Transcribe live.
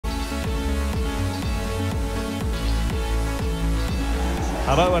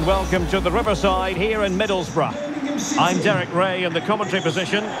Hello and welcome to the Riverside here in Middlesbrough. I'm Derek Ray in the commentary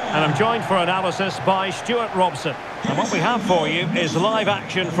position and I'm joined for analysis by Stuart Robson. And what we have for you is live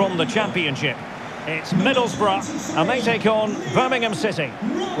action from the Championship. It's Middlesbrough and they take on Birmingham City.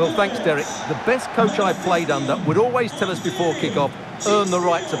 Well, thanks, Derek. The best coach I played under would always tell us before kick-off, earn the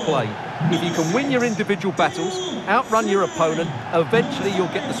right to play. If you can win your individual battles, outrun your opponent, eventually you'll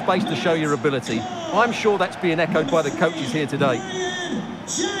get the space to show your ability. I'm sure that's being echoed by the coaches here today.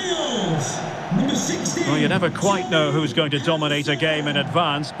 Well, you never quite know who's going to dominate a game in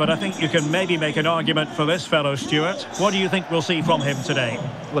advance, but I think you can maybe make an argument for this fellow, Stuart. What do you think we'll see from him today?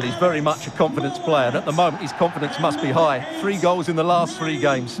 Well, he's very much a confidence player, and at the moment his confidence must be high. 3 goals in the last 3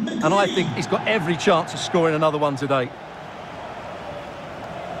 games, and I think he's got every chance of scoring another one today.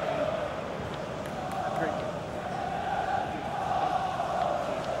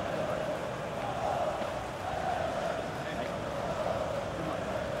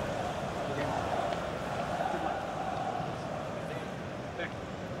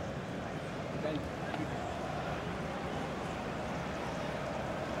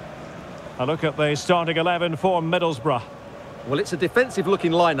 A look at the starting 11 for Middlesbrough. Well, it's a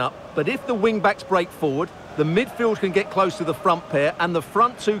defensive-looking lineup, but if the wing-backs break forward, the midfield can get close to the front pair, and the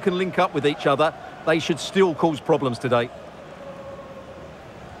front two can link up with each other, they should still cause problems today.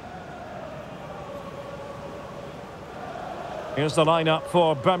 Here's the lineup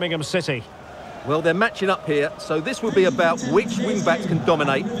for Birmingham City. Well, they're matching up here, so this will be about which wing-backs can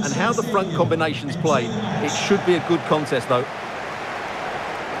dominate and how the front combinations play. It should be a good contest, though.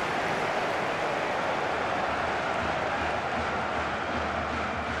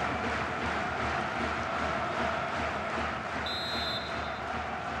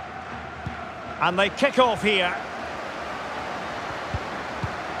 And they kick off here.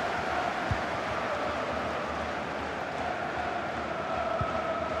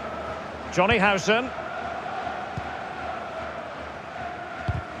 Johnny Howson.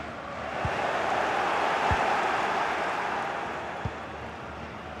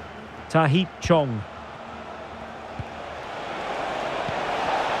 Tahit Chong.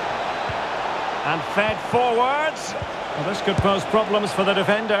 And fed forwards. Well, this could pose problems for the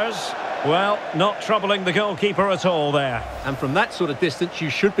defenders. Well, not troubling the goalkeeper at all there. And from that sort of distance, you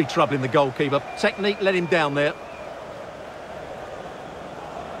should be troubling the goalkeeper. Technique let him down there.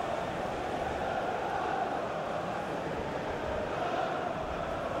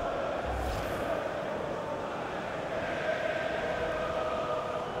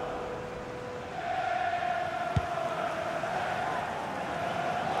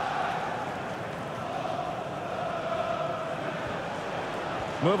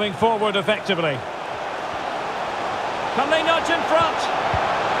 Moving forward effectively. Can they nudge in front?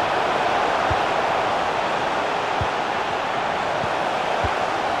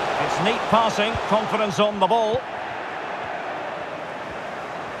 It's neat passing, confidence on the ball.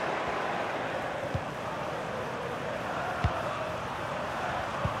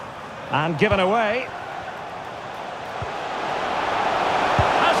 And given away.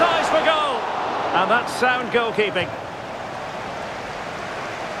 Has eyes for goal. And that's sound goalkeeping.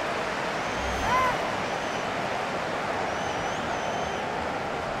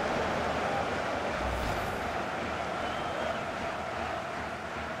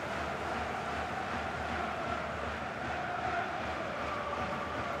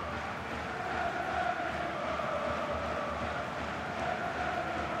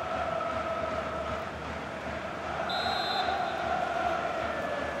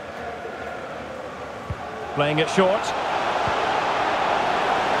 Playing it short.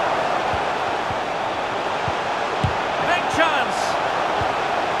 Big chance.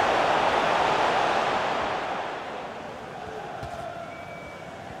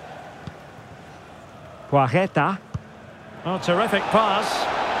 Quajeta. Oh, terrific pass.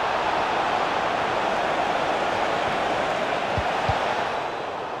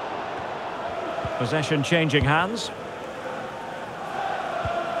 Possession changing hands.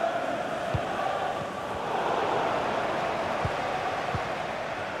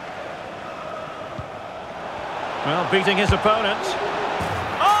 Well, beating his opponent.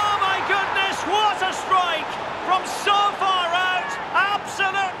 Oh, my goodness, what a strike! From so far out,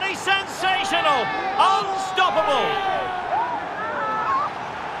 absolutely sensational! Unstoppable!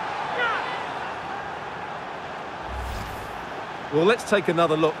 Well, let's take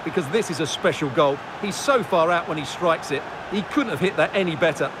another look, because this is a special goal. He's so far out when he strikes it. He couldn't have hit that any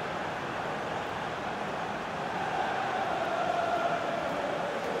better.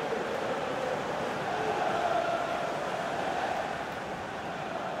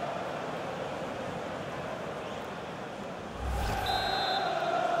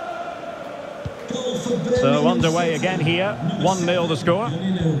 So underway again here, 1-0 the score.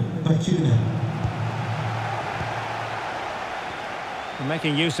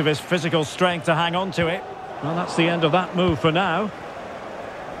 Making use of his physical strength to hang on to it. Well, that's the end of that move for now.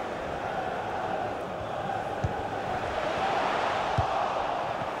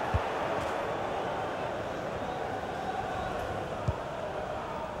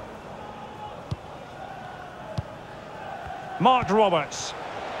 Mark Roberts.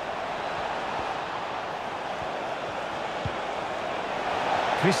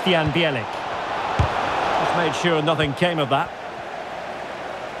 Christian Bielik. Just made sure nothing came of that.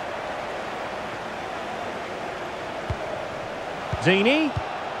 Deeney.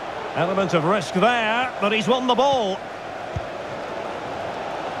 Element of risk there, but he's won the ball.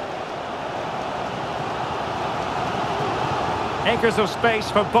 Acres of space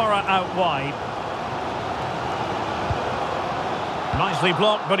for Borough out wide. Nicely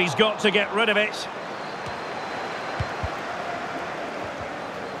blocked, but he's got to get rid of it.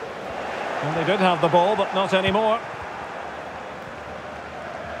 Well, they did have the ball, but not anymore.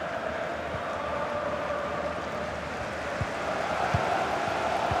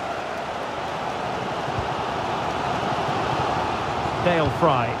 Dale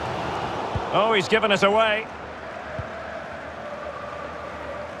Fry. Oh, he's given us away.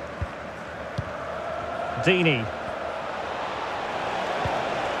 Deeney.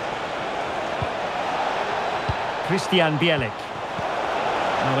 Christian Bielik.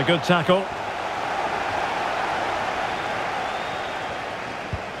 Not a good tackle.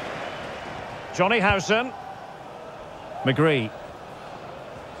 Johnny Howson. McGree.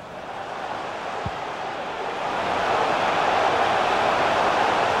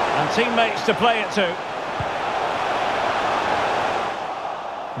 And teammates to play it to.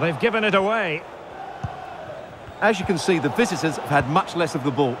 They've given it away. As you can see, the visitors have had much less of the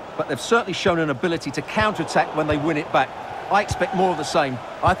ball, but they've certainly shown an ability to counter-attack when they win it back. I expect more of the same.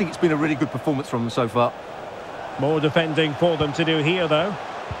 I think it's been a really good performance from them so far. More defending for them to do here, though.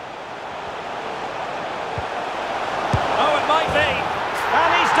 Oh, it might be.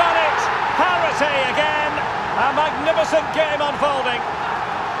 And he's done it! Parity again! A magnificent game unfolding.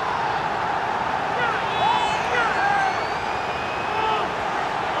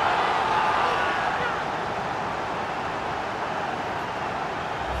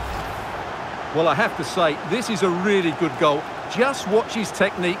 Well, I have to say, this is a really good goal. Just watch his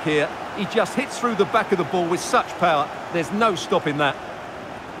technique here. He just hits through the back of the ball with such power. There's no stopping that.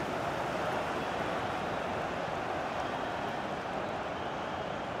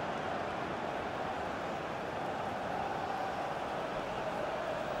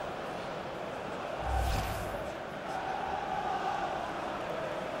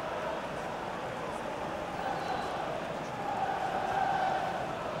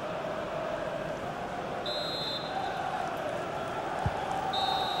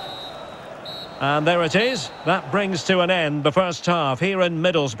 And there it is. That brings to an end the first half here in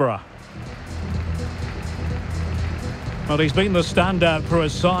Middlesbrough. Well, he's been the standout for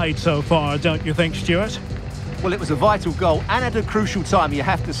his side so far, don't you think, Stuart? Well, it was a vital goal and at a crucial time, you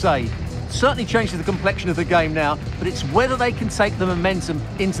have to say. Certainly changes the complexion of the game now, but it's whether they can take the momentum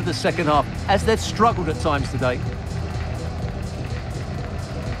into the second half, as they've struggled at times today.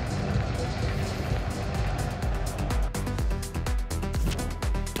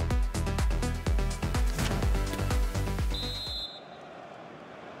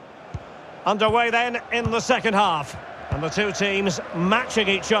 Underway then in the second half. And the two teams matching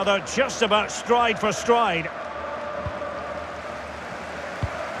each other just about stride for stride.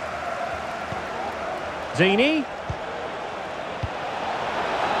 Deeney.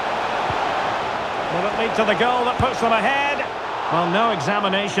 Will it lead to the goal that puts them ahead? Well, no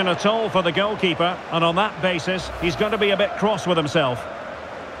examination at all for the goalkeeper. And on that basis, he's going to be a bit cross with himself.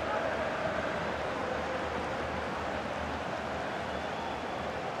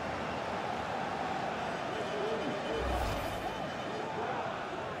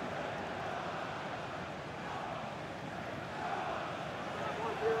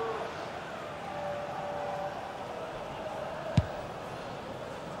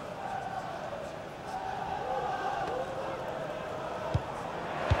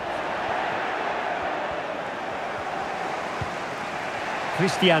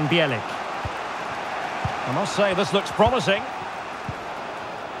 Christian Bielik. I must say, this looks promising.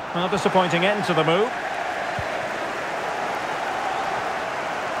 Well, disappointing end to the move.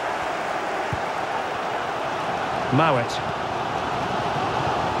 Mowat.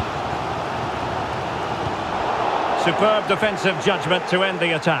 Superb defensive judgment to end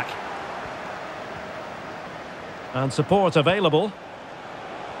the attack. And support available.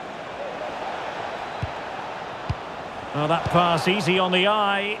 Oh, that pass easy on the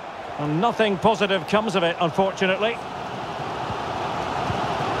eye, and nothing positive comes of it, unfortunately.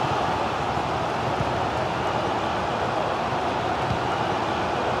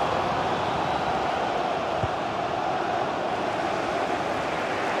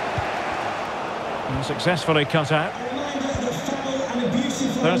 And successfully cut out.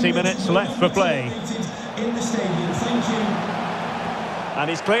 30 minutes left for play. And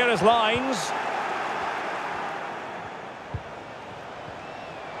he's clear as lines.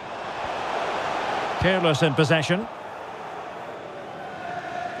 Careless in possession.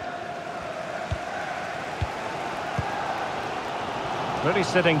 Really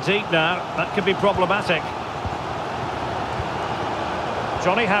sitting deep now. That could be problematic.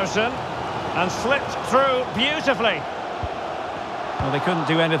 Johnny Howson. And slipped through beautifully. Well, they couldn't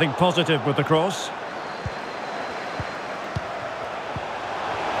do anything positive with the cross.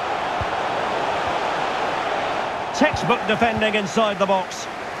 Textbook defending inside the box.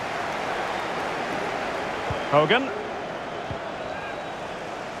 Hogan.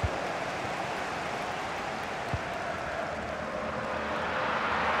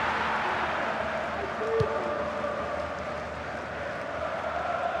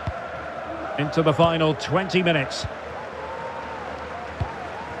 Into the final 20 minutes.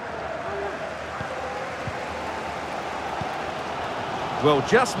 Well,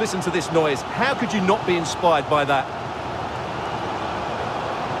 just listen to this noise. How could you not be inspired by that?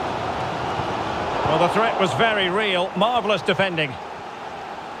 Well, the threat was very real. Marvellous defending.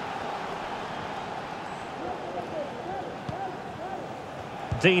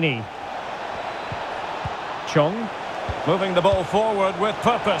 Deeney. Chong. Moving the ball forward with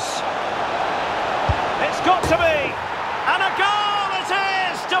purpose. It's got to be! And a goal it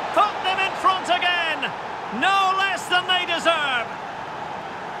is to put them in front again! No less than they deserve!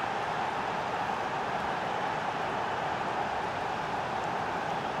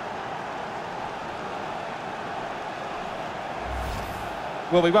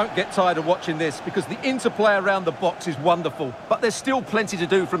 Well, we won't get tired of watching this because the interplay around the box is wonderful. But there's still plenty to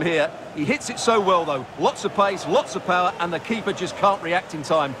do from here. He hits it so well, though. Lots of pace, lots of power, and the keeper just can't react in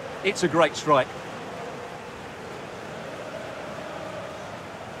time. It's a great strike.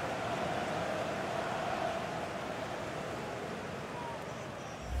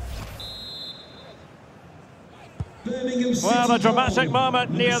 Well, a dramatic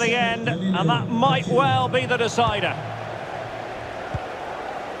moment near the end, and that might well be the decider.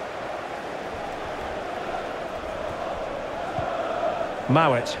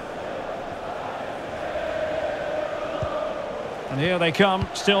 Mowat. And here they come,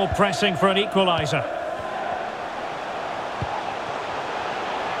 still pressing for an equaliser.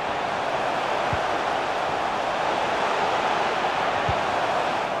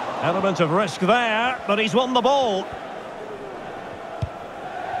 Element of risk there, but he's won the ball.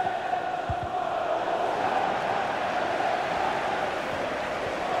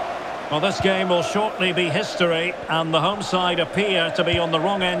 Well, this game will shortly be history, and the home side appear to be on the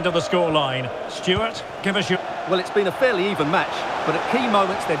wrong end of the scoreline. Stuart, give us your... Well, it's been a fairly even match, but at key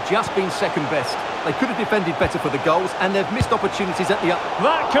moments they've just been second best. They could have defended better for the goals, and they've missed opportunities at the up.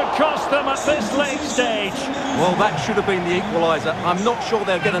 That could cost them at this late stage. Well, that should have been the equaliser. I'm not sure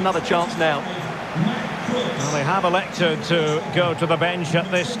they'll get another chance now. Well, they have elected to go to the bench at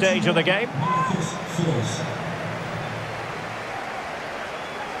this stage of the game.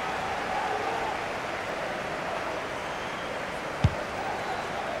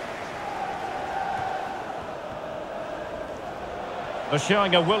 They're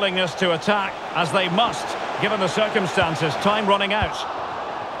showing a willingness to attack, as they must, given the circumstances. Time running out.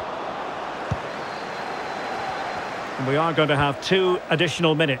 And we are going to have 2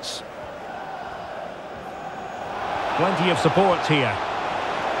 additional minutes. Plenty of support here.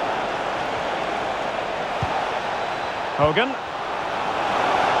 Hogan.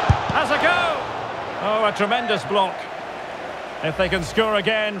 Has a go! Oh, a tremendous block. If they can score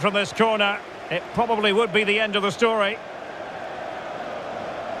again from this corner, it probably would be the end of the story.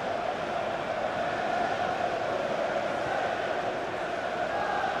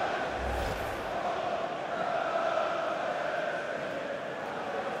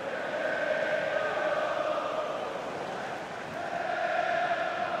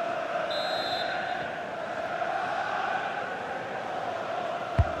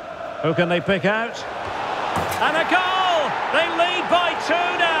 Who can they pick out? And a goal! They lead by 2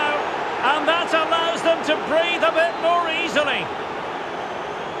 now, and that allows them to breathe a bit more easily.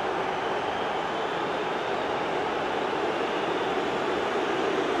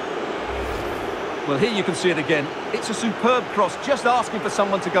 Well, here you can see it again. It's a superb cross, just asking for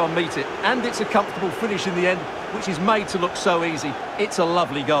someone to go and meet it. And it's a comfortable finish in the end, which is made to look so easy. It's a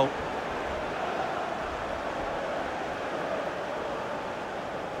lovely goal.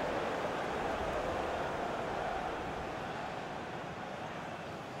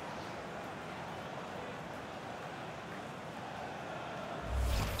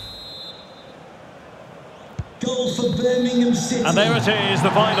 Goal for Birmingham City. And there it is,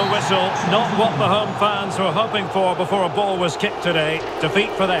 the final whistle. Not what the home fans were hoping for before a ball was kicked today. Defeat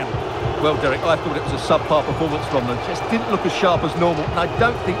for them. Well, Derek, I thought it was a subpar performance from them. Just didn't look as sharp as normal, and I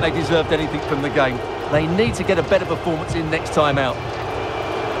don't think they deserved anything from the game. They need to get a better performance in next time out.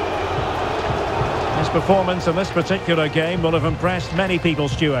 His performance in this particular game will have impressed many people,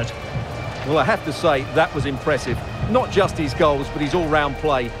 Stuart. Well, I have to say, that was impressive. Not just his goals, but his all-round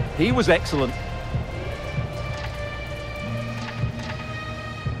play. He was excellent.